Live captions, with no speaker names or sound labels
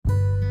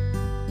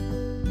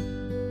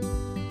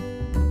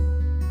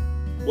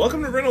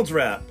Welcome to Reynolds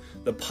Wrap,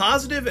 the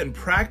positive and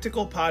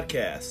practical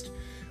podcast.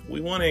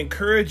 We want to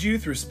encourage you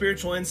through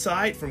spiritual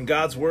insight from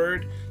God's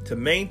Word to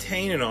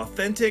maintain an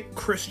authentic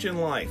Christian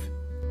life.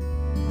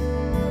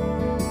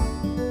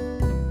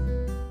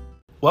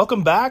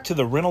 Welcome back to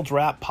the Reynolds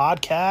Wrap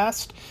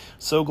podcast.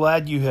 So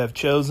glad you have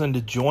chosen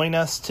to join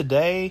us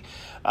today.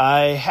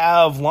 I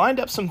have lined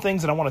up some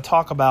things that I want to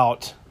talk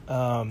about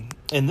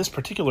in this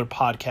particular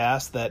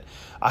podcast that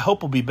I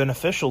hope will be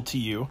beneficial to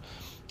you.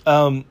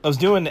 I was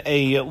doing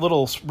a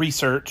little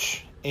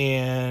research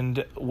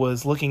and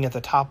was looking at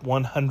the top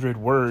 100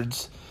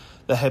 words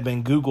that have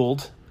been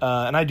Googled,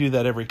 and I do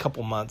that every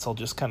couple months. I'll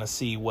just kind of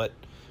see what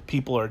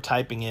people are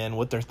typing in,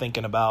 what they're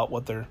thinking about,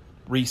 what they're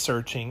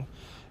researching,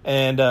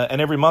 and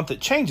every month it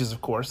changes,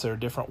 of course. There are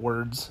different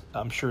words.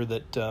 I'm sure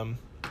that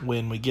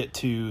when we get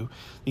to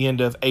the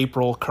end of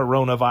April,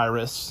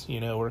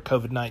 coronavirus, or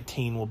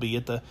COVID-19 will be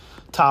at the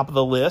top of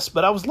the list.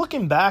 But I was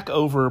looking back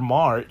over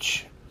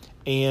March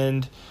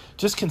and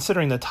just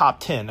considering the top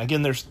 10.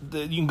 Again,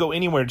 you can go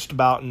anywhere just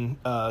about and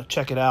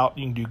check it out.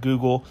 You can do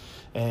Google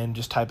and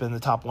just type in the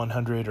top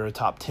 100 or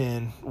top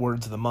 10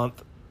 words of the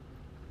month.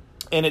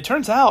 And it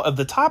turns out of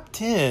the top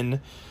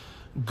 10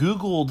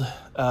 Googled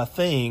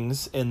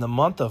things in the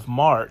month of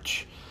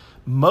March,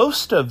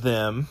 most of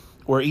them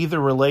were either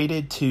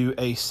related to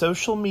a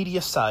social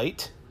media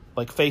site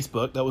like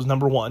Facebook, that was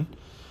number one,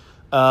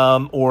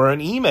 or an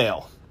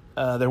email.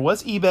 There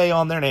was eBay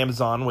on there and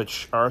Amazon,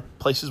 which are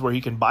places where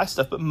you can buy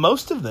stuff, but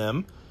most of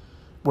them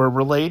were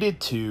related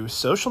to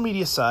social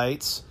media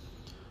sites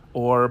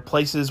or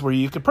places where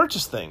you could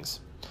purchase things.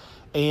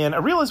 And I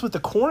realized with the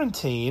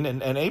quarantine,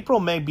 and April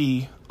may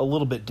be a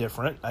little bit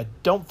different, I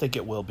don't think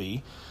it will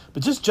be,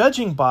 but just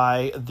judging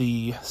by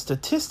the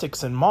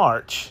statistics in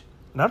March,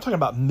 and I'm talking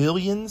about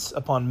millions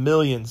upon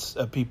millions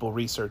of people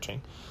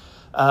researching,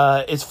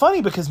 it's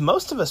funny because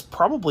most of us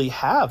probably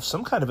have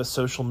some kind of a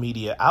social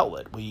media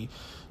outlet.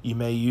 You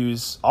may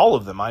use all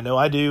of them. I know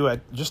I do.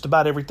 Just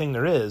about everything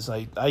there is.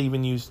 I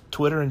even use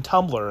Twitter and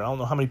Tumblr. I don't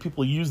know how many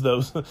people use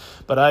those,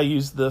 but I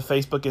use the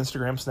Facebook,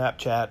 Instagram,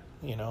 Snapchat,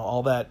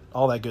 all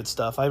that good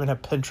stuff. I even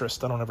have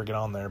Pinterest. I don't ever get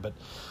on there, but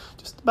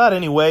just about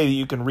any way that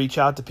you can reach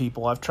out to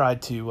people, I've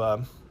tried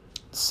to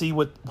see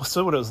what it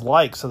was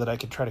like so that I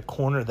could try to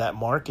corner that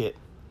market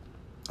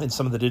in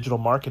some of the digital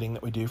marketing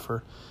that we do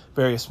for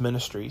various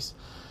ministries.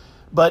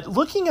 But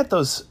looking at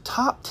those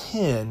top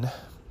 10,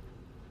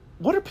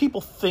 what are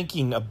people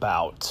thinking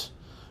about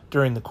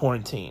during the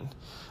quarantine?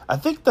 I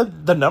think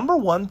the number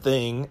one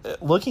thing,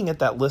 looking at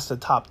that list of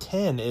top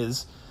 10,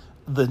 is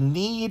the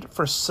need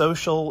for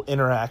social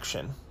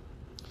interaction.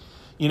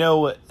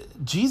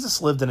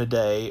 Jesus lived in a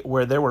day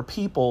where there were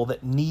people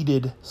that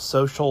needed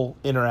social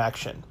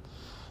interaction.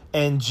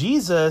 And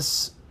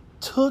Jesus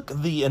took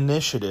the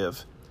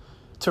initiative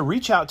to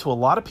reach out to a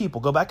lot of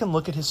people. Go back and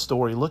look at his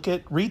story.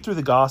 Read through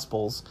the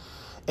Gospels.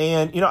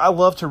 And, I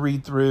love to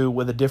read through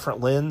with a different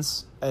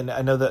lens. And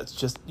I know that's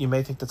just, you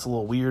may think that's a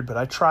little weird, but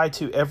I try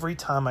to every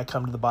time I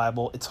come to the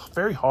Bible. It's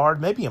very hard,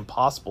 maybe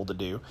impossible to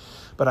do,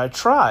 but I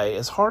try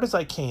as hard as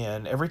I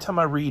can every time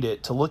I read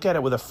it to look at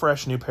it with a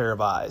fresh new pair of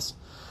eyes.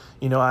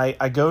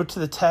 I go to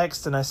the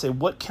text and I say,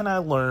 what can I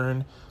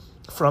learn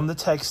from the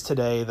text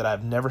today that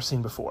I've never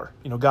seen before?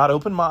 God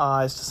opened my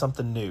eyes to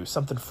something new,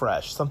 something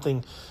fresh,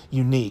 something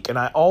unique. And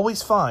I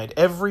always find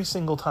every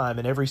single time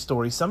in every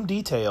story some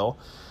detail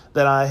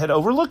that I had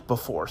overlooked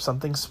before,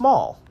 something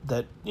small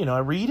that, I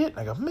read it and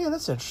I go, man,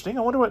 that's interesting.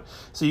 I wonder what.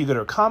 So you go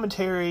to a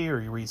commentary or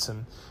you read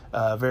some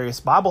various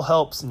Bible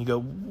helps and you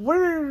go,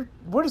 where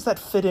does that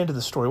fit into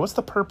the story? What's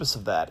the purpose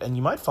of that? And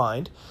you might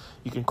find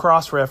you can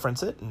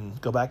cross-reference it and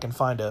go back and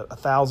find a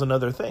thousand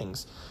other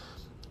things.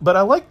 But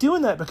I like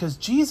doing that because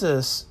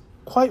Jesus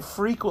quite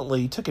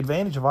frequently took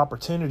advantage of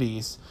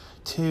opportunities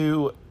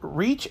to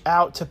reach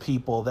out to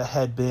people that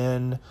had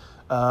been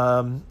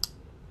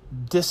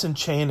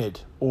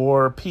disenchanted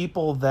or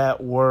people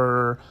that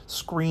were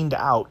screened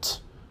out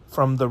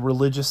from the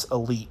religious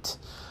elite.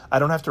 I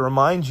don't have to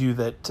remind you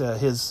that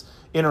his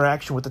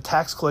interaction with the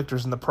tax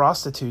collectors and the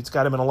prostitutes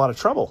got him in a lot of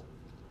trouble.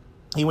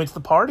 He went to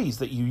the parties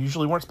that you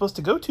usually weren't supposed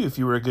to go to if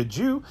you were a good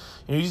Jew.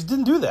 He just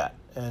didn't do that.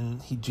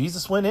 And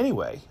Jesus went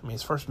anyway.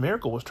 His first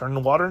miracle was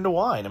turning water into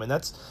wine.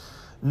 That's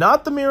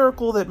not the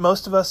miracle that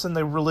most of us in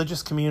the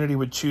religious community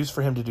would choose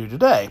for him to do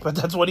today, but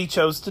that's what he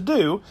chose to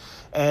do,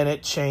 and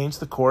it changed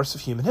the course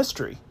of human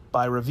history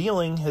by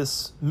revealing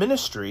his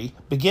ministry,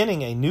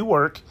 beginning a new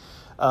work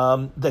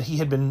that he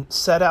had been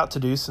set out to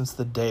do since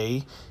the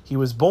day he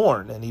was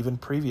born, and even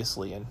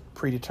previously in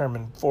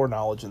predetermined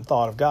foreknowledge and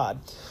thought of God.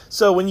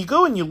 So when you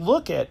go and you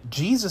look at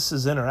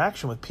Jesus'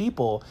 interaction with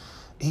people,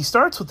 he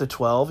starts with the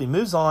 12, he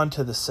moves on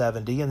to the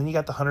 70, and then you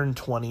got the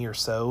 120 or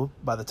so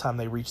by the time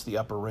they reach the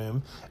upper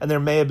room. And there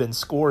may have been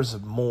scores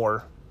of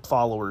more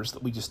followers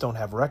that we just don't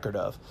have record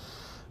of.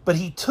 But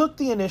he took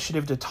the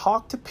initiative to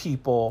talk to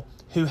people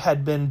who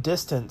had been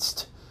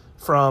distanced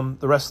from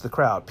the rest of the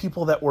crowd,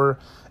 people that were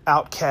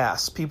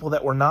outcasts, people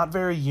that were not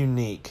very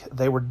unique.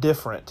 They were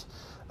different.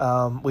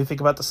 We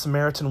think about the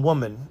Samaritan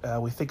woman.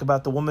 We think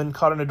about the woman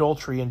caught in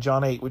adultery in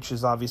John 8, which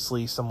is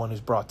obviously someone who's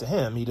brought to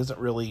him. He doesn't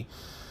really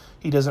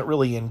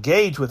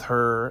engage with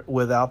her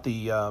without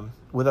the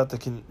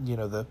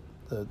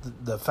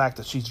fact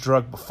that she's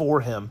drugged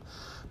before him,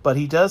 but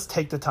he does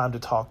take the time to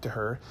talk to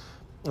her.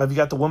 You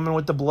got the woman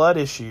with the blood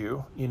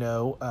issue,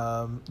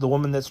 the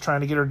woman that's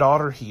trying to get her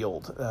daughter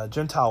healed,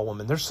 Gentile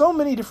woman. There's so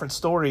many different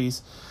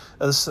stories.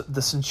 The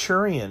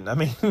centurion,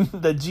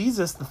 the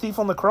Jesus, the thief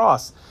on the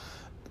cross,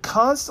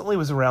 constantly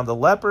was around the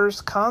lepers,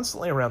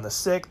 constantly around the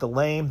sick, the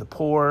lame, the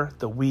poor,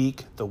 the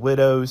weak, the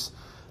widows.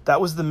 That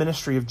was the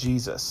ministry of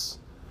Jesus.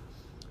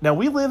 Now,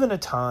 we live in a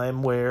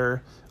time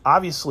where,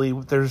 obviously,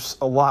 there's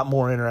a lot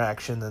more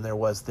interaction than there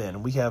was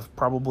then. We have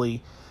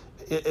probably...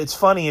 It's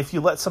funny, if you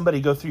let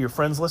somebody go through your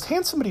friends list,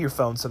 hand somebody your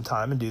phone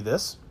sometime and do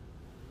this.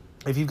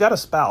 If you've got a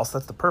spouse,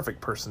 that's the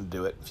perfect person to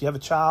do it. If you have a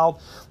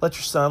child, let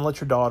your son, let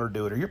your daughter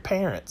do it, or your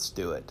parents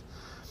do it.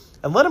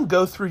 And let them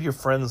go through your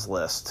friends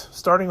list,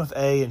 starting with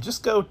A, and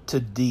just go to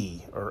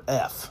D or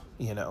F,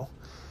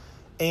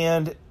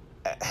 and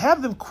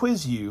have them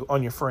quiz you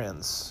on your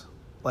friends.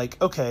 Like,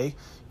 okay,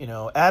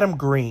 Adam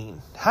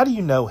Green, how do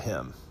you know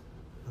him?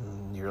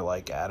 And you're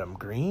like, Adam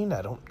Green?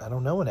 I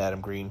don't know an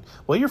Adam Green.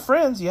 Well, you're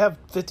friends. You have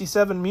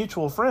 57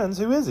 mutual friends.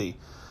 Who is he?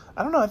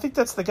 I don't know. I think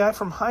that's the guy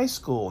from high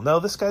school. No,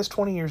 this guy's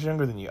 20 years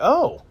younger than you.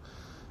 Oh,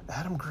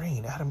 Adam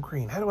Green. How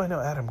do I know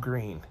Adam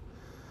Green?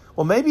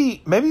 Well,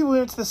 maybe we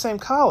went to the same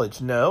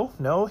college.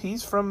 No,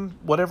 he's from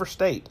whatever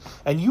state.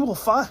 And you will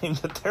find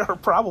that there are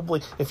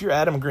probably, if you're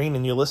Adam Green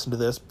and you listen to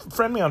this,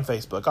 friend me on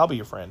Facebook. I'll be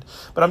your friend.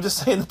 But I'm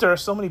just saying that there are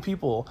so many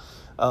people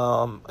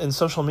in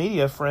social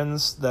media,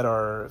 friends that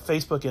are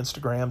Facebook,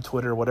 Instagram,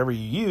 Twitter, whatever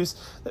you use,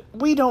 that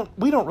we don't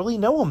really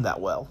know them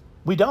that well.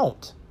 We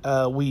don't.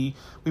 We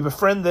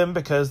befriend them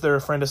because they're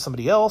a friend of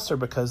somebody else, or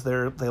because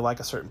they like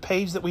a certain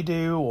page that we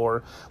do,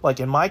 or like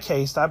in my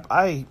case,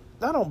 I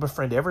don't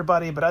befriend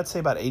everybody, but I'd say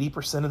about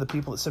 80% of the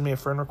people that send me a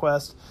friend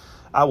request,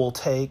 I will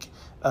take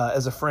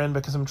as a friend,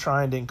 because I'm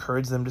trying to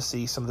encourage them to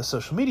see some of the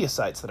social media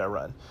sites that I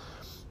run.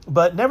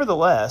 But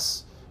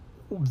nevertheless,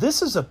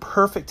 this is a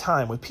perfect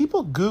time with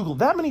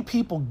that many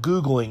people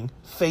Googling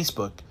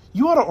Facebook.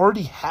 You ought to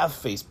already have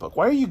Facebook.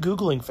 Why are you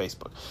Googling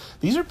Facebook?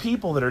 These are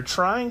people that are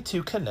trying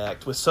to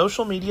connect with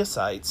social media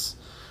sites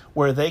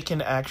where they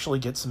can actually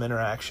get some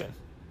interaction.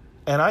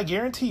 And I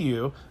guarantee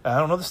you, I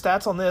don't know the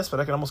stats on this, but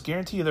I can almost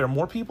guarantee you there are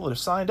more people that have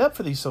signed up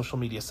for these social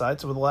media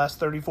sites over the last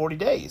 30, 40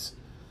 days.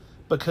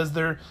 Because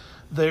they're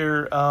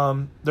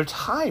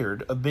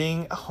tired of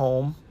being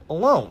home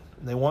alone.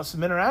 They want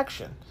some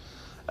interaction.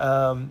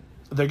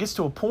 There gets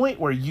to a point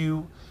where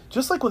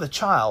just like with a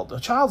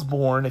child's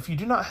born, if you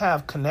do not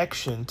have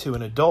connection to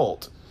an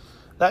adult,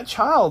 that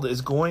child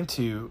is going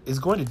to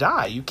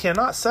die. You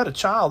cannot set a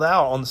child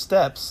out on the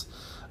steps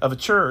of a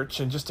church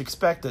and just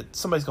expect that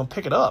somebody's going to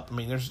pick it up.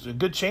 There's a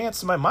good chance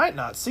somebody might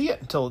not see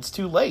it until it's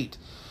too late.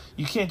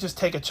 You can't just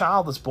take a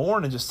child that's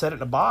born and just set it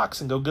in a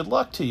box and go, good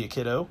luck to you,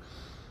 kiddo.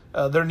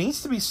 There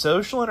needs to be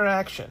social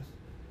interaction.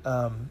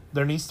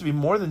 There needs to be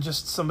more than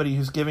just somebody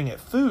who's giving it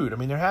food.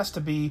 There has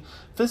to be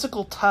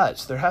physical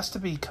touch. There has to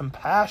be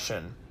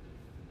compassion.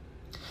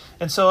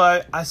 And so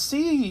I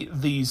see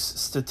these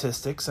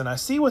statistics, and I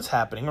see what's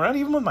happening, right?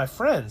 Even with my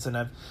friends, and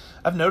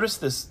I've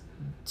noticed this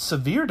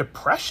severe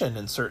depression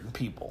in certain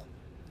people.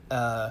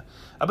 I've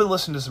been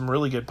listening to some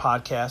really good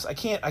podcasts.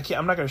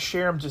 I'm not going to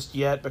share them just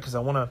yet, because I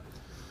want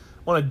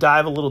to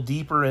dive a little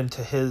deeper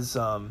into his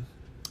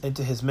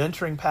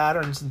mentoring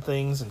patterns and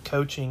things and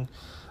coaching.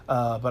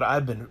 But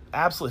I've been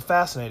absolutely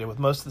fascinated with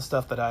most of the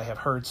stuff that I have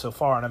heard so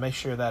far, and I may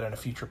share that in a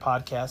future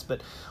podcast.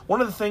 But one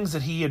of the things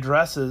that he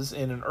addresses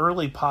in an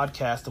early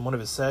podcast in one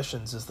of his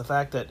sessions is the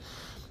fact that,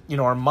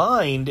 our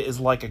mind is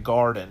like a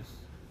garden,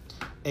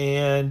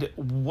 and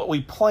what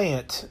we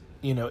plant,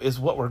 is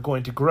what we're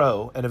going to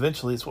grow, and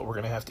eventually it's what we're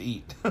going to have to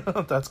eat.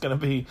 That's going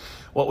to be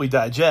what we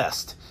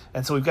digest.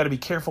 And so we've got to be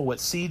careful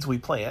what seeds we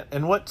plant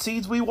and what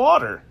seeds we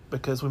water,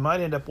 because we might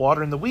end up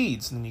watering the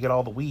weeds, and then you get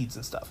all the weeds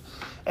and stuff.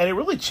 And it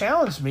really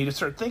challenged me to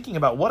start thinking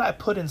about what I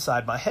put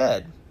inside my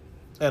head.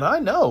 And I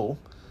know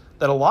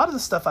that a lot of the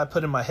stuff I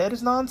put in my head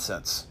is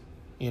nonsense.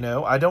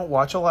 I don't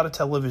watch a lot of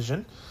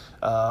television.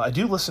 I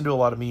do listen to a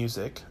lot of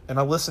music, and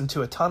I listen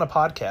to a ton of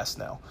podcasts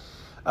now.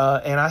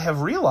 And I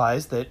have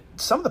realized that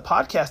some of the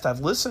podcasts I've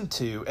listened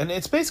to, and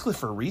it's basically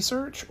for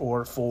research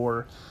or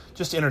for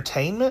just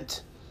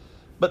entertainment,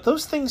 but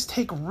those things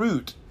take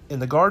root in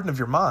the garden of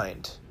your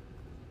mind.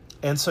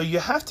 And so you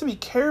have to be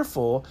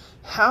careful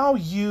how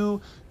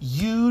you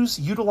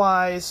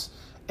utilize,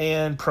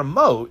 and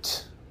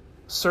promote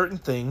certain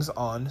things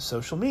on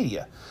social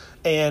media,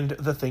 and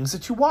the things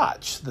that you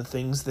watch, the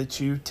things that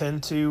you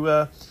tend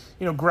to,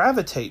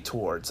 gravitate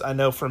towards. I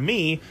know for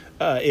me,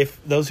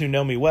 if those who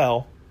know me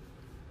well,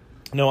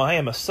 I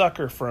am a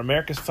sucker for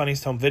America's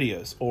Funniest Home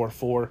Videos, or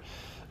for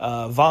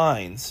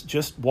Vines,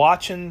 just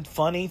watching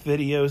funny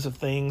videos of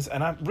things.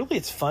 And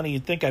it's funny,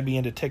 you'd think I'd be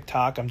into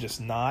TikTok. I'm just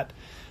not.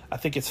 I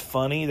think it's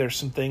funny. There's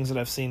some things that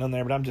I've seen on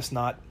there, but I'm just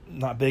not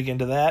big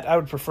into that. I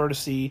would prefer to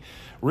see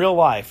real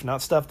life,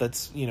 not stuff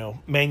that's,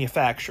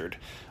 manufactured.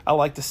 I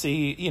like to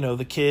see,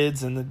 the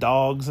kids and the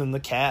dogs and the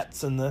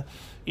cats and the,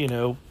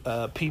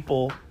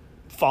 people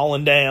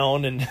falling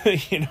down and,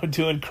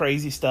 doing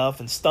crazy stuff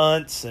and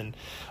stunts. And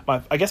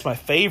I guess my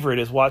favorite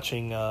is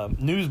watching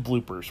news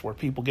bloopers where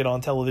people get on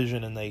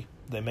television and they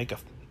make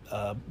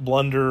a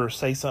blunder or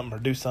say something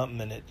or do something,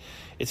 and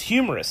it's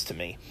humorous to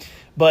me.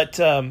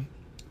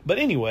 But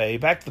anyway,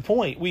 back to the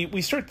point,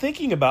 we start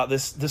thinking about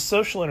this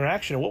social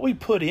interaction, and what we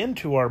put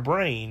into our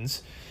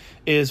brains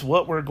is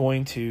what we're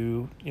going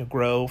to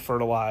grow,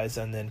 fertilize,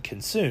 and then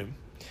consume.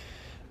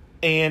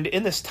 And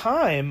in this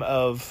time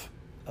of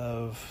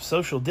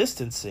social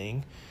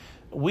distancing,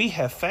 we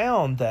have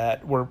found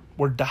that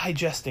we're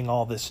digesting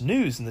all this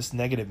news and this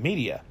negative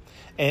media.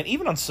 And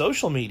even on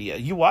social media,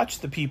 you watch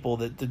the people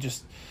that they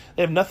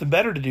have nothing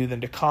better to do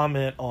than to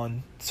comment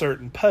on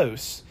certain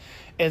posts.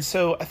 And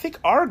so I think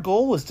our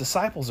goal as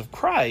disciples of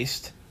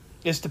Christ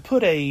is to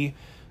put a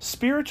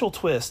spiritual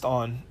twist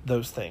on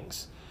those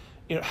things.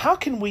 How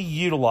can we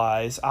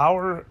utilize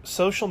our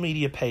social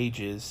media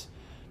pages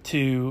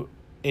to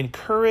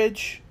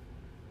encourage,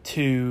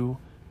 to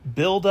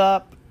build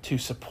up, to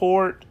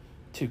support,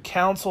 to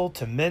counsel,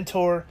 to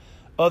mentor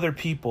other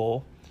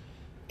people?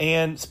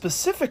 And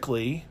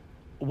specifically,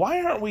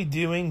 why aren't we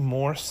doing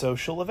more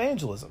social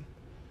evangelism?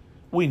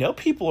 We know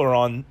people are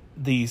on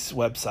these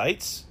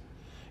websites.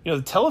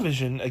 The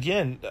television,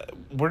 again,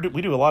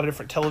 we do a lot of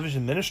different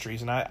television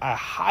ministries, and I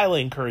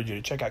highly encourage you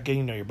to check out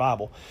Getting to Know Your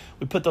Bible.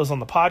 We put those on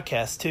the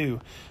podcast too,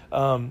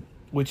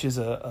 which is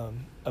a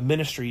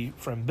ministry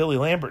from Billy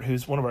Lambert,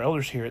 who's one of our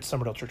elders here at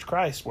Summerdale Church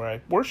Christ, where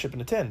I worship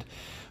and attend.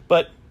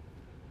 But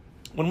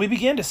when we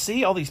begin to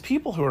see all these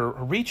people who are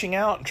reaching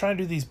out and trying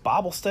to do these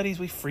Bible studies,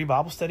 we have free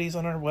Bible studies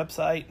on our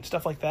website and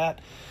stuff like that,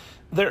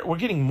 we're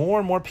getting more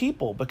and more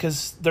people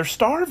because they're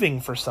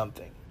starving for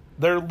something.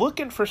 They're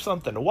looking for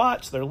something to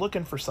watch. They're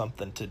looking for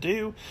something to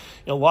do.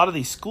 A lot of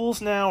these schools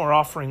now are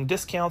offering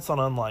discounts on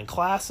online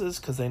classes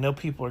because they know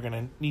people are going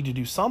to need to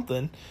do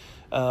something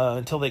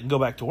until they can go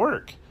back to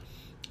work.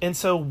 And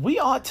so we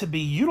ought to be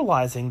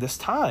utilizing this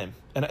time.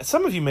 And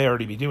some of you may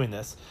already be doing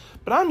this,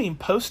 but I mean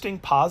posting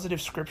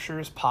positive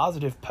scriptures,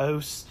 positive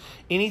posts,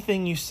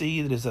 anything you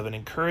see that is of an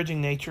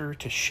encouraging nature,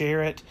 to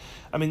share it.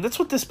 I mean, that's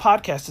what this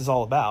podcast is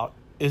all about,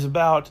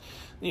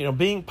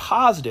 being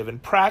positive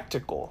and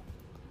practical.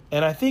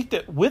 And I think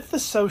that with the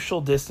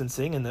social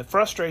distancing and the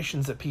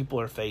frustrations that people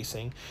are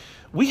facing,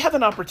 we have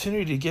an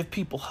opportunity to give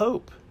people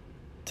hope,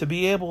 to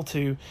be able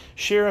to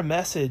share a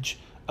message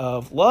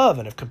of love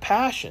and of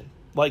compassion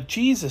like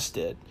Jesus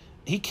did.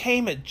 He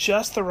came at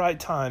just the right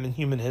time in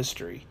human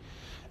history.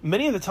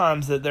 Many of the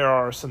times that there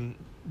are some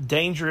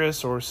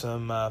dangerous or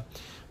some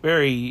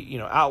very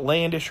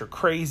outlandish or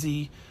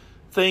crazy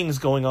things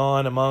going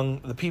on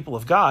among the people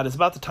of God is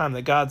about the time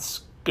that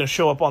God's going to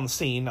show up on the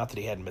scene. Not that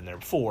he hadn't been there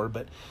before,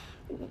 but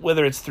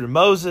whether it's through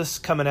Moses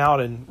coming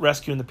out and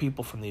rescuing the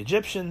people from the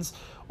Egyptians,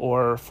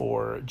 or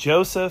for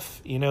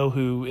Joseph,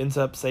 who ends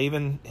up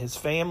saving his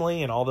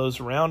family and all those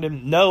around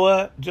him.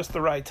 Noah, just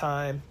the right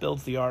time,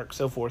 builds the ark,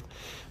 so forth.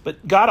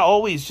 But God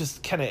always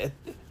just kind of,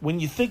 when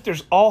you think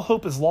there's all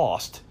hope is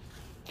lost,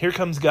 here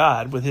comes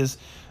God with his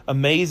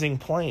amazing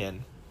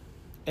plan.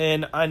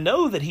 And I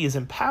know that he has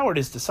empowered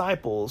his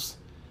disciples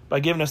by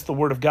giving us the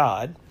Word of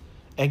God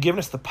and giving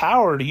us the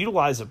power to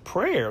utilize a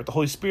prayer, the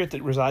Holy Spirit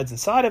that resides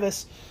inside of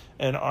us,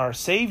 and our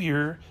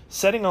Savior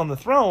sitting on the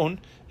throne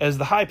as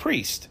the high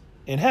priest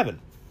in heaven.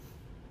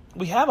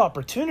 We have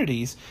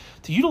opportunities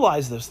to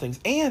utilize those things,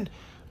 and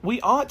we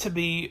ought to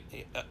be,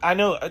 I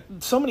know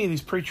so many of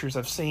these preachers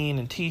I've seen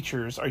and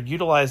teachers are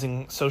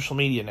utilizing social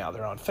media now.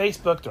 They're on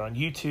Facebook, they're on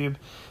YouTube,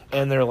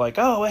 and they're like,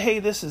 oh, hey,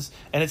 this is,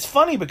 and it's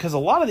funny because a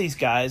lot of these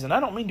guys, and I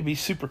don't mean to be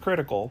super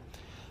critical,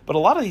 but a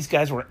lot of these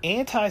guys were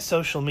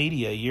anti-social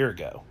media a year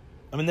ago.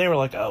 I mean, they were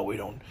like, oh, we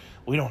don't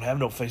have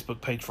no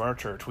Facebook page for our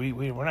church.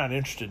 We're not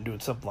interested in doing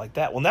something like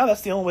that. Well, now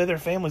that's the only way their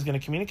family's going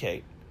to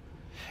communicate.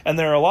 And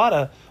there are a lot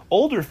of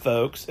older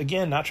folks,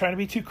 again, not trying to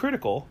be too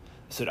critical,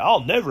 said,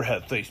 I'll never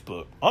have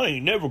Facebook. I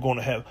ain't never going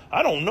to have,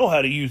 I don't know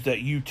how to use that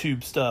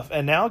YouTube stuff.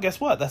 And now, guess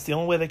what? That's the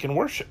only way they can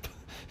worship,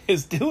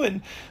 is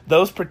doing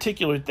those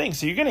particular things.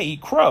 So you're going to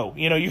eat crow.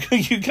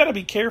 You got to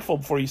be careful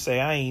before you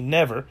say, I ain't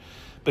never.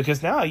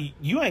 Because now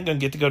you ain't going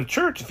to get to go to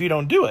church if you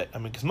don't do it. I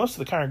mean, because most of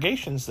the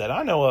congregations that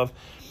I know of,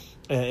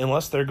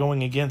 unless they're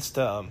going against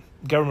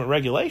government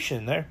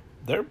regulation,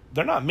 they're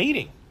not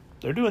meeting.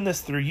 They're doing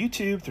this through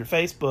YouTube, through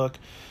Facebook,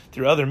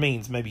 through other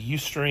means, maybe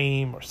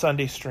Ustream or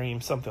Sunday Stream,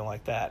 something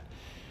like that.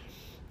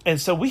 And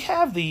so we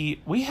have the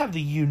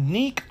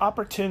unique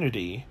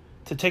opportunity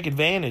to take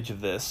advantage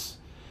of this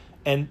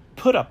and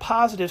put a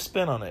positive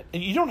spin on it.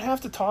 And you don't have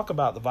to talk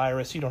about the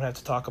virus. You don't have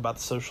to talk about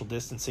the social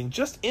distancing.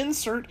 Just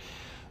insert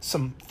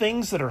some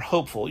things that are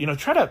hopeful.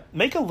 Try to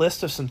make a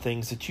list of some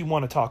things that you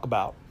want to talk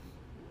about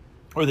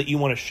or that you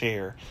want to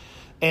share,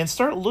 and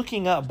start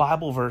looking up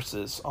Bible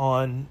verses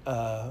on,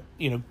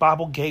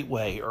 Bible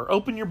Gateway, or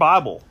open your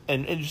Bible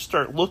and just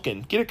start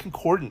looking. Get a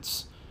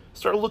concordance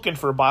Start looking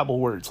for Bible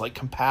words like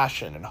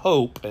compassion and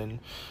hope and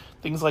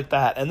things like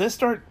that. And then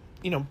start,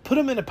 put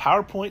them in a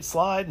PowerPoint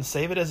slide and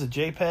save it as a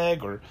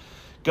JPEG, or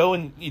go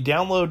and you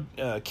download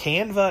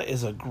Canva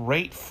is a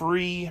great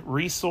free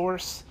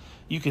resource.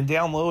 You can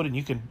download and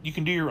you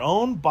can do your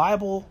own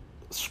Bible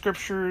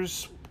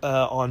scriptures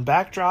on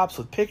backdrops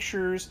with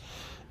pictures.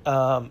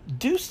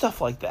 Do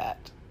stuff like that.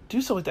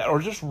 Or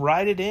just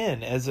write it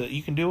in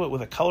you can do it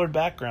with a colored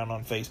background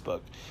on Facebook.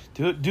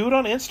 Do it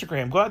on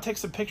Instagram. Go out and take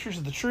some pictures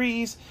of the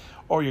trees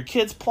or your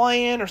kids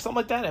playing or something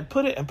like that, and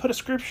put a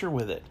scripture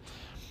with it.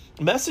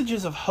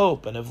 Messages of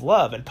hope and of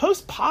love, and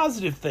post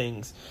positive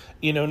things.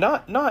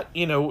 Not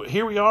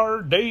here we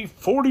are, day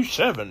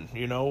 47.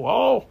 We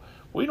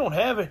don't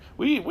have it.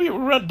 We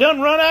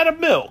run out of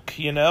milk.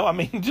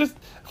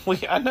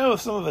 I know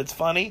some of it's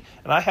funny,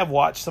 and I have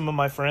watched some of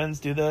my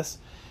friends do this.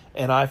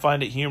 And I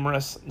find it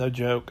humorous. No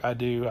joke, I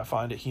do. I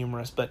find it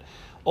humorous. But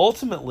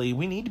ultimately,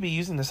 we need to be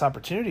using this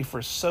opportunity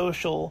for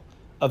social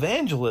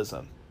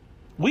evangelism.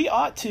 We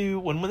ought to,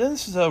 when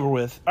this is over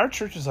with, our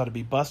churches ought to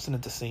be busting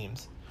at the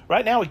seams.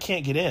 Right now, we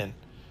can't get in.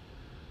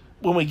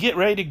 When we get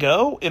ready to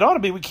go, it ought to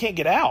be we can't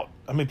get out.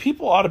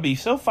 People ought to be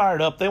so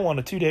fired up, they want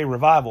a 2-day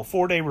revival,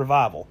 4-day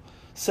revival,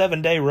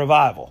 7-day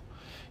revival.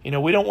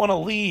 We don't want to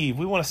leave.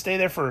 We want to stay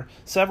there for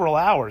several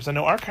hours. I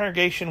know our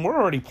congregation, we're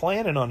already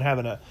planning on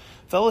having a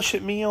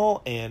fellowship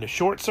meal and a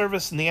short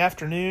service in the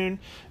afternoon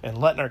and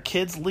letting our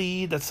kids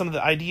lead. That's some of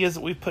the ideas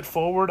that we've put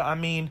forward.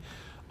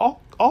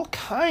 All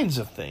kinds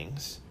of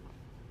things.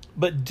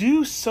 But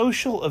do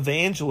social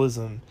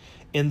evangelism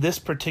in this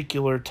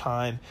particular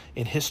time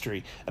in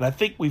history. And I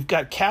think we've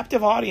got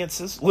captive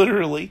audiences,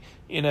 literally,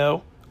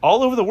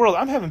 all over the world.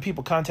 I'm having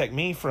people contact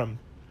me from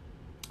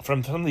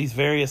some of these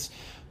various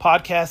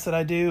podcasts that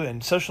I do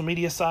and social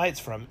media sites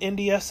from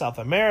India, South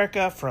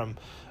America, from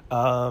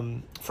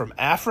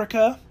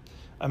Africa.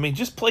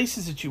 Just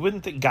places that you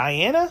wouldn't think.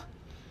 Guyana.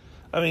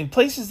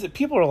 Places that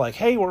people are like,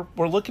 hey,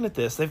 we're looking at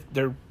this.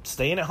 They're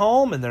staying at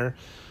home and they're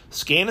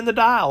scanning the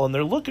dial and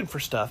they're looking for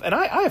stuff. And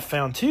I have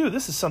found too,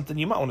 this is something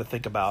you might want to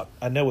think about.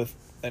 I know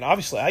and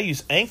obviously I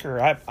use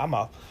Anchor. I'm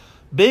a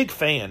big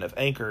fan of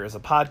Anchor as a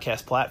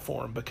podcast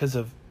platform because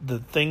of the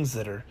things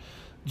that are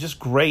just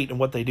great and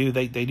what they do.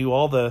 They do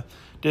all the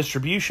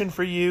distribution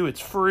for you. It's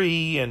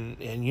free and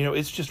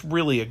it's just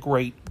really a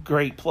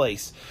great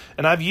place.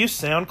 And I've used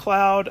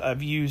SoundCloud,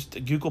 I've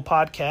used Google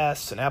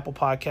Podcasts and Apple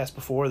Podcasts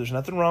before. There's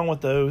nothing wrong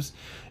with those.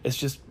 It's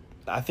just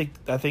I think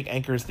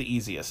Anchor is the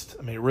easiest.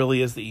 It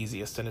really is the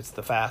easiest, and it's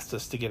the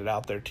fastest to get it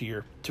out there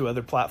to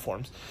other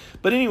platforms.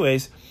 But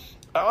anyways,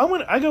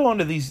 I go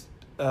onto these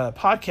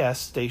podcast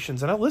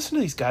stations and I listen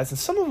to these guys, and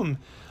some of them,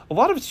 a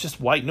lot of it's just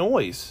white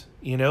noise.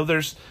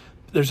 There's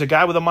a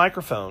guy with a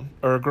microphone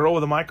or a girl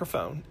with a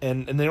microphone,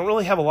 and they don't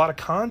really have a lot of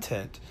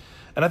content.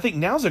 And I think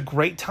now's a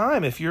great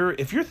time if you're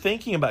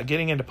thinking about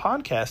getting into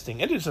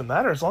podcasting. It doesn't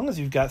matter as long as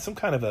you've got some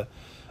kind of a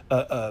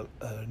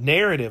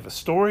narrative, a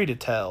story to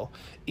tell.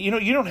 You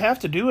don't have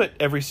to do it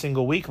every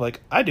single week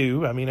like I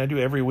do. I do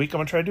every week. I'm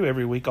going to try to do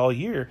every week all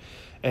year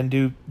and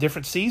do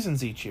different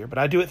seasons each year. But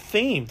I do it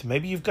themed.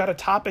 Maybe you've got a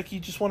topic you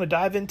just want to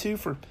dive into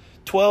for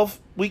 12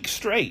 weeks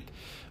straight.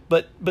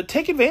 But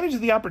take advantage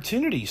of the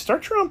opportunity.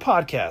 Start your own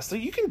podcast.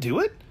 You can do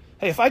it.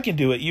 Hey, if I can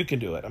do it, you can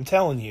do it. I'm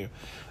telling you.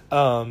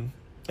 And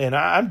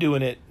I'm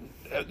doing it,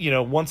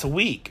 once a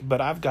week.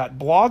 But I've got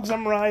blogs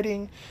I'm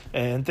writing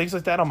and things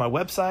like that on my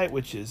website,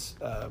 which is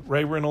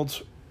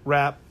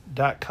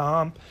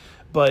RayReynoldsRap.com.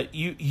 But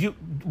you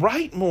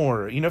write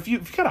more. If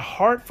you've got a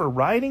heart for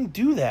writing,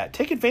 do that.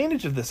 Take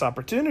advantage of this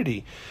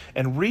opportunity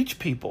and reach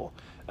people.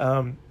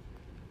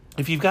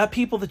 If you've got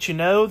people that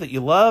that you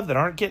love, that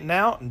aren't getting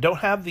out and don't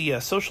have the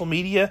social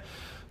media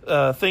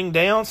thing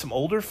down, some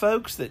older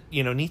folks that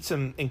need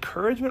some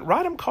encouragement,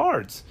 write them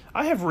cards.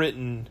 I have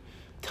written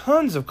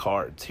tons of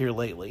cards here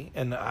lately,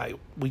 and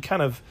we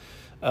kind of,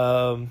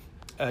 I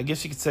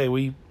guess you could say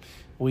we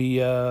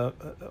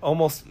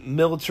almost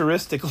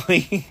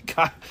militaristically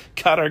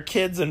got our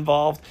kids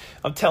involved.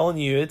 I'm telling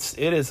you, it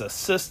is a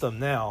system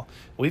now.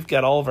 We've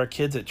got all of our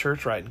kids at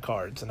church writing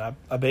cards, and I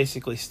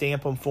basically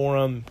stamp them for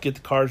them, get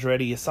the cards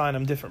ready, assign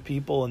them different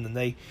people, and then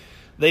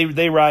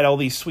they write all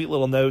these sweet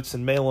little notes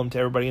and mail them to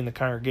everybody in the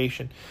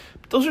congregation.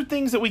 But those are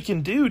things that we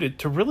can do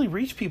to really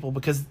reach people,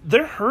 because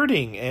they're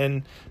hurting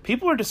and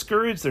people are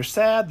discouraged, they're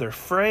sad, they're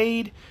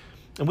afraid.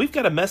 And we've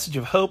got a message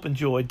of hope and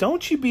joy.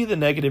 Don't you be the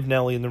negative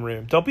Nelly in the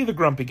room. Don't be the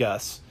grumpy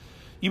Gus.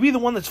 You be the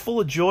one that's full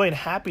of joy and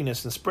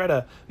happiness and spread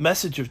a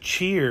message of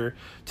cheer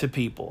to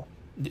people.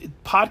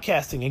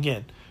 Podcasting,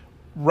 again,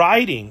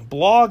 writing,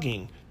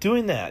 blogging,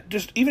 doing that.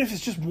 Just even if it's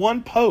just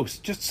one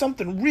post, just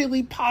something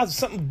really positive,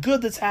 something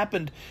good that's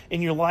happened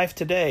in your life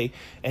today,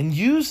 and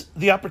use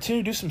the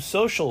opportunity to do some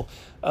social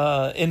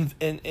in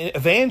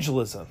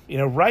evangelism.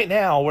 Right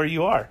now where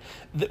you are,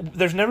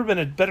 there's never been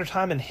a better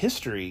time in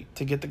history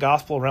to get the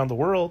gospel around the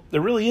world.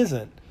 There really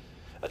isn't.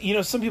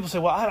 Some people say,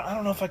 well, I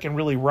don't know if I can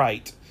really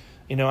write.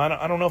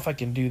 I don't know if I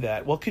can do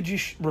that. Well, could you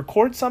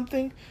record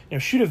something?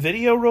 Shoot a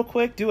video real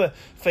quick, do a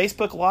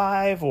Facebook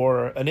Live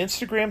or an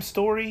Instagram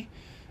story.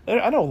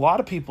 I know a lot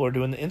of people are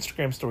doing the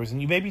Instagram stories,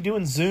 and you may be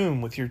doing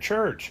Zoom with your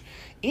church.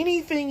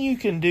 Anything you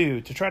can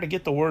do to try to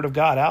get the word of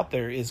God out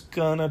there is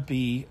going to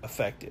be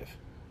effective.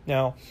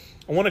 Now,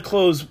 I want to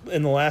close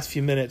in the last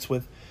few minutes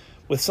with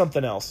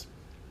something else.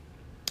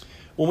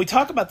 When we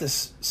talk about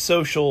this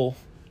social,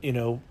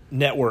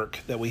 network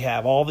that we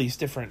have, all these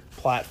different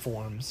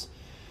platforms,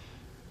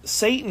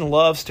 Satan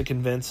loves to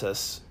convince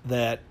us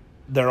that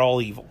they're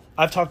all evil.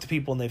 I've talked to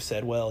people and they've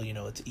said, well,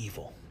 it's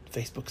evil.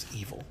 Facebook's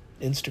evil.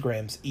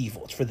 Instagram's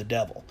evil. It's for the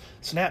devil.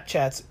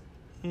 Snapchat's,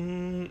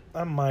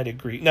 I might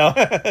agree. No,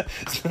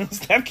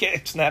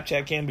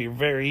 Snapchat can be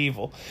very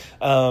evil.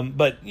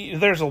 But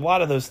there's a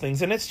lot of those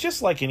things, and it's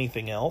just like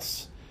anything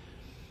else.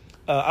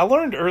 I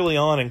learned early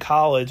on in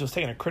college, I was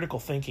taking a critical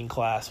thinking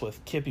class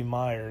with Kippy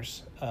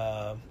Myers,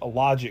 a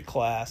logic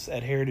class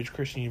at Heritage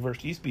Christian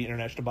University. It used to be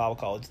International Bible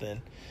College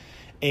then.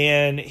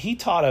 And he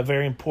taught a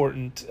very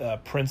important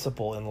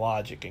principle in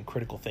logic and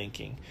critical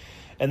thinking.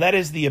 And that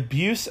is the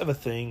abuse of a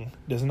thing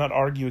does not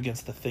argue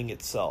against the thing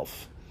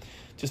itself.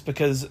 Just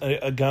because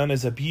a gun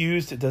is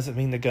abused, it doesn't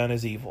mean the gun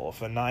is evil.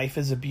 If a knife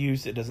is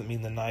abused, it doesn't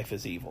mean the knife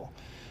is evil.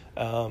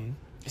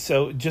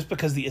 So just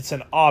because it's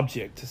an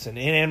object, it's an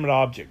inanimate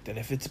object, and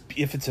if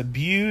it's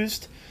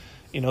abused,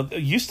 it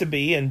used to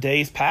be in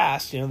days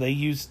past, they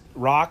used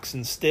rocks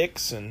and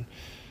sticks and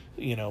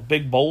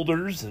big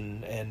boulders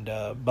and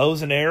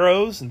bows and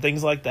arrows and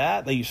things like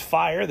that. They use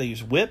fire, they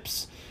use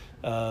whips,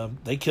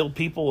 they killed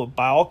people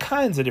by all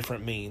kinds of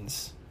different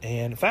means.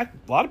 And in fact,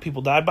 a lot of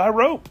people died by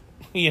rope.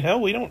 We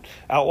don't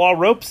outlaw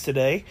ropes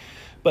today,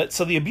 but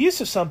so the abuse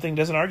of something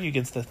doesn't argue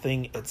against the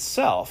thing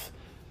itself.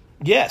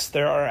 Yes,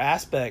 there are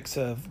aspects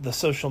of the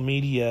social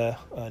media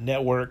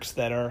networks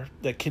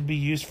that could be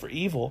used for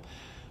evil,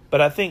 but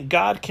I think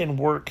God can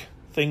work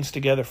things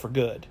together for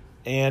good.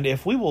 And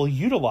if we will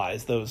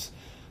utilize those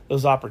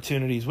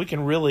opportunities, we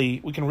can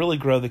really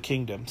grow the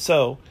kingdom.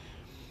 So,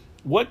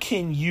 what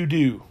can you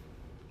do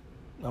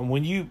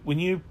when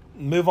you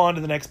move on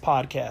to the next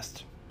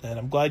podcast? And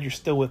I'm glad you're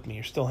still with me.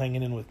 You're still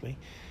hanging in with me.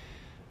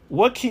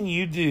 What can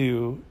you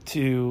do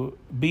to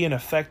be an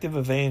effective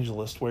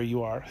evangelist where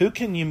you are? Who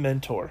can you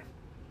mentor?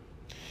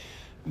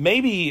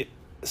 Maybe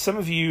some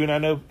of you, and I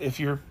know if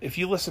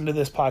you listen to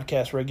this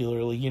podcast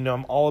regularly,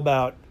 I'm all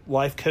about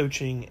life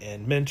coaching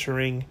and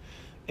mentoring,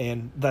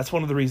 and that's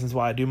one of the reasons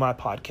why I do my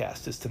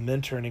podcast, is to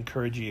mentor and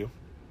encourage you.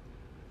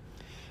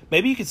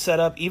 Maybe you could set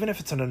up, even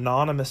if it's an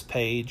anonymous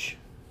page,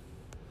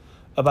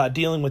 about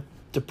dealing with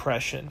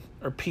depression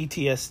or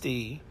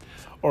PTSD,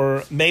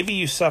 or maybe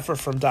you suffer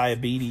from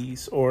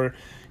diabetes, or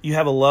you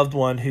have a loved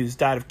one who's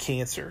died of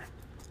cancer.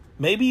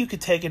 Maybe you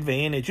could take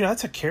advantage.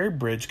 That's how Carey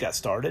Bridge got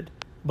started.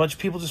 A bunch of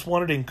people just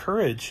wanted to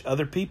encourage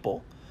other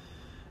people.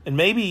 And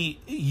maybe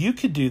you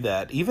could do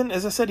that. Even,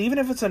 as I said, even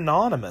if it's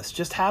anonymous,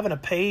 just having a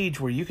page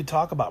where you could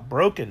talk about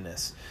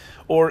brokenness.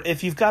 Or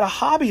if you've got a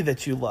hobby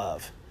that you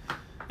love,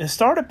 and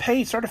start a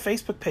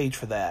Facebook page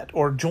for that,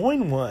 or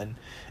join one,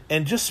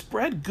 and just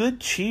spread good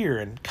cheer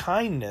and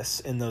kindness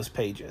in those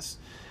pages.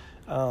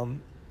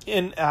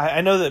 And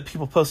I know that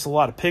people post a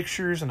lot of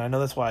pictures, and I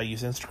know that's why I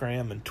use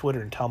Instagram and Twitter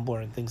and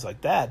Tumblr and things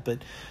like that.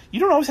 But you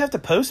don't always have to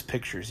post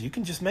pictures. You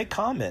can just make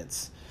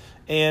comments.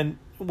 And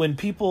when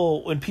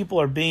people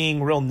are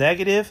being real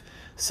negative,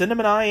 send them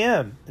an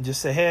IM and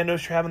just say, hey, I know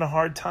you're having a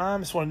hard time.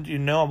 I just wanted you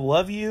to know I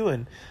love you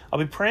and I'll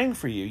be praying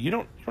for you. You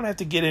don't have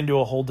to get into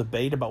a whole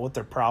debate about what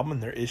their problem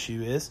and their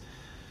issue is.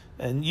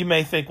 And you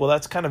may think, well,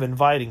 that's kind of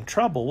inviting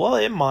trouble. Well,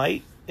 it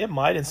might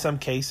in some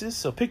cases.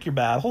 So pick your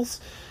battles.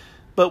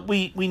 But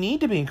we need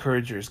to be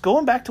encouragers.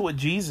 Going back to what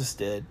Jesus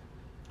did,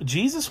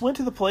 Jesus went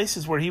to the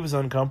places where he was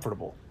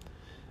uncomfortable.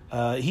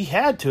 He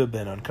had to have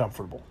been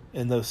uncomfortable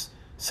in those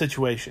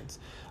situations.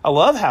 I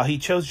love how he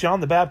chose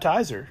John the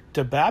Baptizer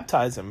to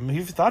baptize him. Have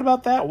you thought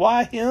about that?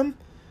 Why him?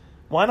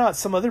 Why not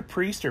some other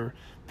priest or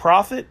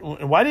prophet?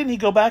 Why didn't he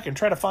go back and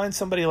try to find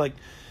somebody like,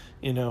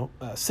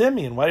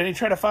 Simeon? Why didn't he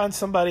try to find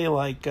somebody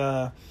like,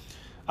 Gamaliel?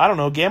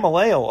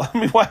 I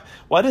mean,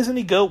 why doesn't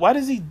he go? Why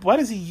does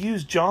he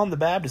use John the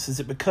Baptist?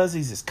 Is it because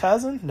he's his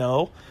cousin?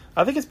 No.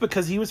 I think it's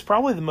because he was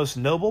probably the most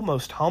noble,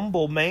 most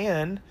humble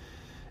man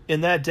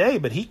in that day,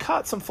 but he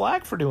caught some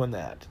flack for doing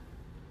that.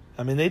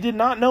 I mean, they did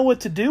not know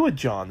what to do with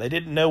John. They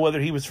didn't know whether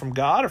he was from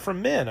God or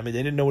from men. I mean,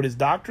 they didn't know what his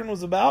doctrine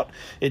was about.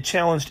 It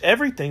challenged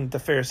everything that the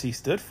Pharisees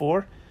stood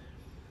for.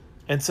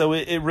 And so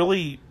it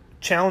really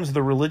challenged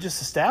the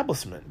religious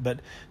establishment. But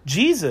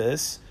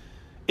Jesus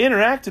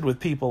interacted with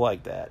people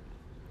like that.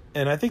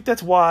 And I think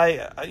that's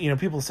why,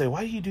 people say,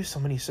 why do you do so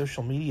many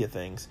social media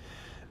things?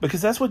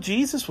 Because that's what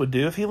Jesus would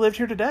do if he lived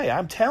here today.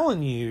 I'm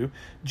telling you,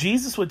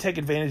 Jesus would take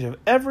advantage of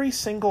every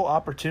single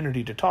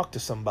opportunity to talk to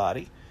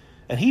somebody.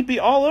 And he'd be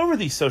all over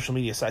these social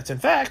media sites. In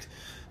fact,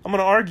 I'm going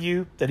to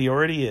argue that he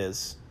already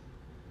is.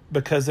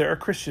 Because there are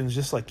Christians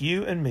just like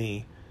you and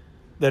me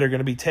that are going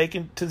to be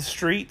taken to the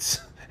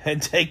streets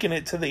and taking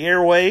it to the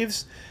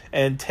airwaves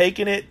and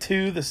taking it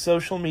to the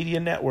social media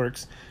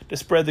networks to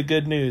spread the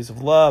good news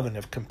of love and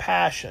of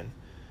compassion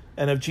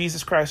and of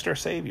Jesus Christ our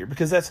Savior.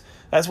 Because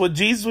that's what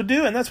Jesus would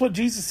do, and that's what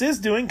Jesus is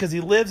doing, because he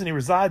lives and he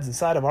resides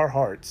inside of our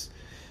hearts.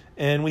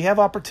 And we have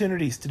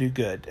opportunities to do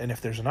good. And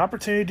if there's an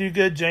opportunity to do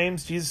good,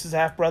 James, Jesus'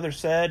 half-brother,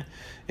 said,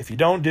 if you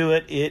don't do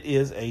it, it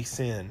is a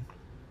sin.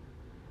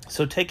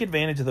 So take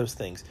advantage of those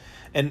things.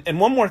 And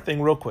one more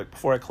thing real quick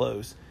before I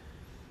close.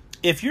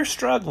 If you're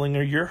struggling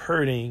or you're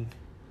hurting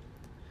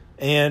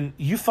and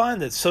you find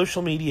that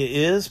social media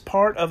is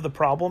part of the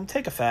problem,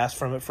 take a fast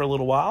from it for a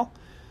little while.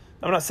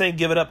 I'm not saying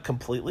give it up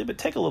completely, but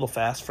take a little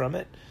fast from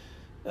it.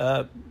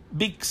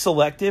 Be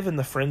selective in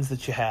the friends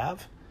that you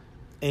have.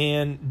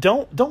 And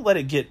don't let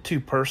it get too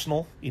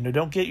personal.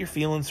 Don't get your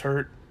feelings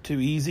hurt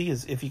too easy,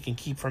 as if you can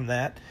keep from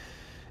that.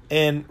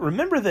 And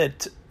remember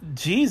that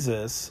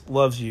Jesus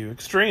loves you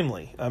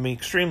extremely. I mean,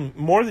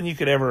 more than you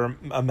could ever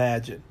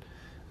imagine.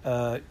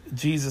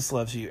 Jesus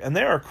loves you. And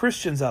there are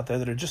Christians out there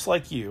that are just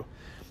like you,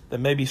 that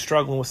may be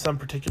struggling with some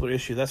particular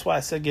issue. That's why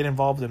I said get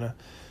involved in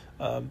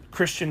a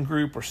Christian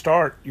group, or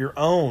start your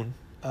own,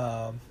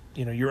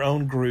 your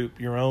own group,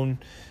 your own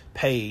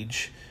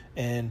page,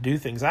 and do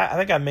things. I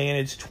think I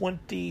manage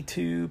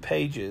 22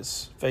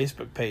 pages,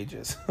 Facebook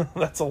pages.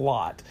 That's a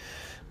lot.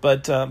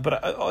 But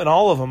in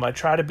all of them, I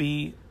try to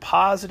be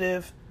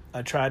positive.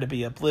 I try to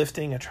be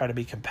uplifting. I try to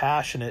be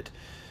compassionate.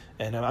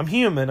 And I'm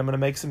human. I'm going to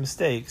make some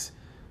mistakes.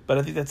 But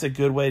I think that's a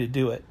good way to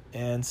do it.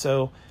 And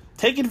so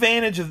take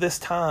advantage of this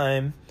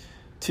time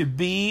to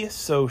be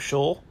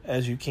social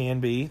as you can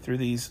be through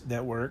these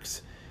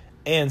networks,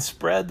 and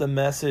spread the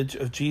message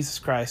of Jesus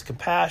Christ,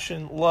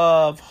 compassion,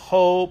 love,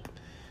 hope.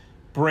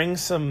 Bring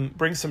some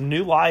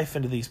new life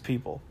into these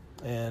people.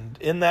 And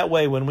in that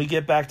way, when we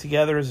get back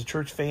together as a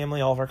church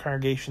family, all of our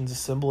congregations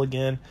assemble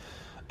again,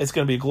 it's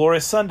going to be a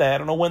glorious Sunday. I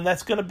don't know when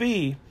that's going to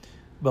be,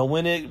 but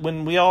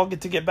when we all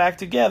get back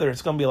together,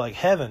 it's going to be like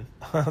heaven.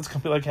 It's going to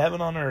be like heaven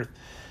on earth.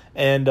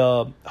 And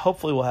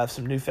hopefully we'll have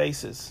some new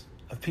faces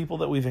of people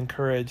that we've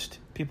encouraged,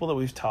 people that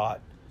we've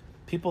taught,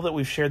 people that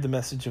we've shared the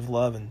message of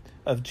love and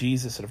of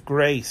Jesus and of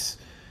grace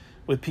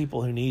with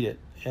people who need it.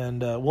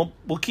 And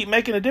we'll keep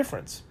making a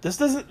difference. Just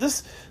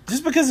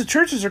because the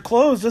churches are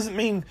closed doesn't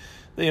mean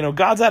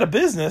God's out of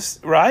business,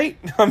 right?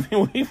 I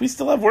mean, we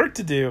still have work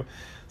to do.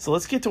 So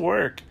let's get to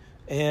work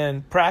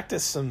and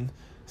practice some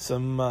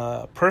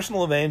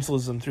personal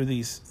evangelism through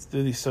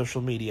these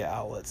social media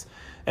outlets.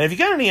 And if you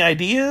got any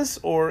ideas,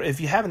 or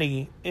if you have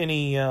any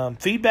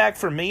feedback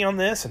for me on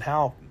this, and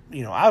how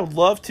I would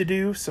love to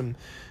do some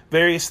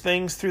various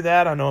things through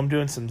that. I know I'm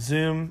doing some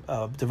Zoom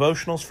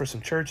devotionals for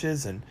some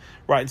churches, and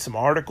writing some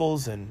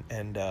articles, and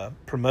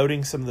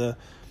promoting some of the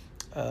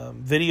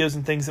videos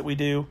and things that we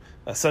do.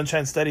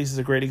 Sunshine Studies is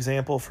a great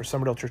example for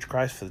Summerdale Church of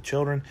Christ for the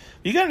children.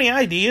 If you got any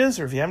ideas,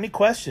 or if you have any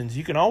questions,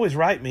 you can always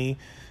write me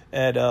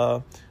at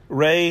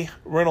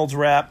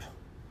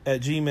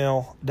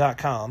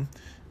rayreynoldsrap@gmail.com,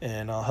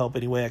 and I'll help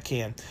any way I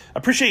can. I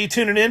appreciate you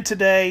tuning in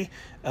today.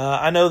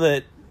 I know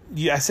that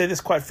I say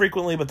this quite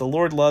frequently, but the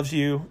Lord loves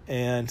you,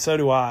 and so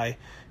do I.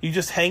 You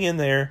just hang in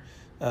there,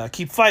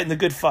 keep fighting the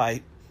good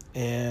fight,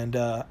 and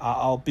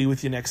I'll be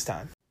with you next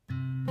time.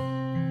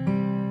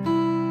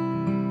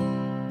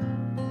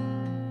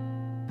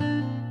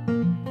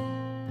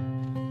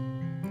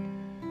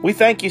 We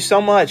thank you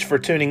so much for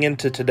tuning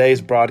into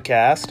today's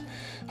broadcast.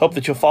 Hope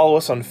that you'll follow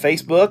us on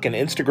Facebook and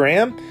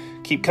Instagram.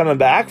 Keep coming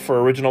back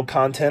for original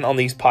content on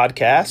these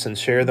podcasts, and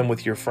share them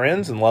with your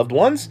friends and loved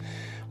ones.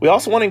 We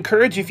also want to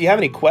encourage you, if you have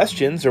any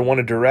questions or want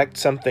to direct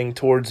something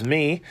towards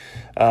me,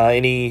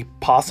 any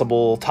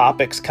possible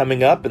topics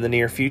coming up in the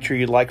near future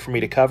you'd like for me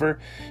to cover,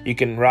 you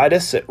can write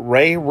us at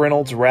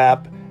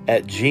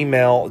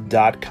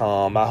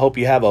rayreynoldsrap@gmail.com. I hope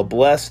you have a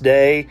blessed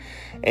day,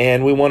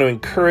 and we want to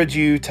encourage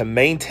you to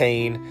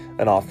maintain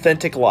an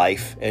authentic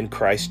life in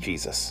Christ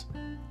Jesus.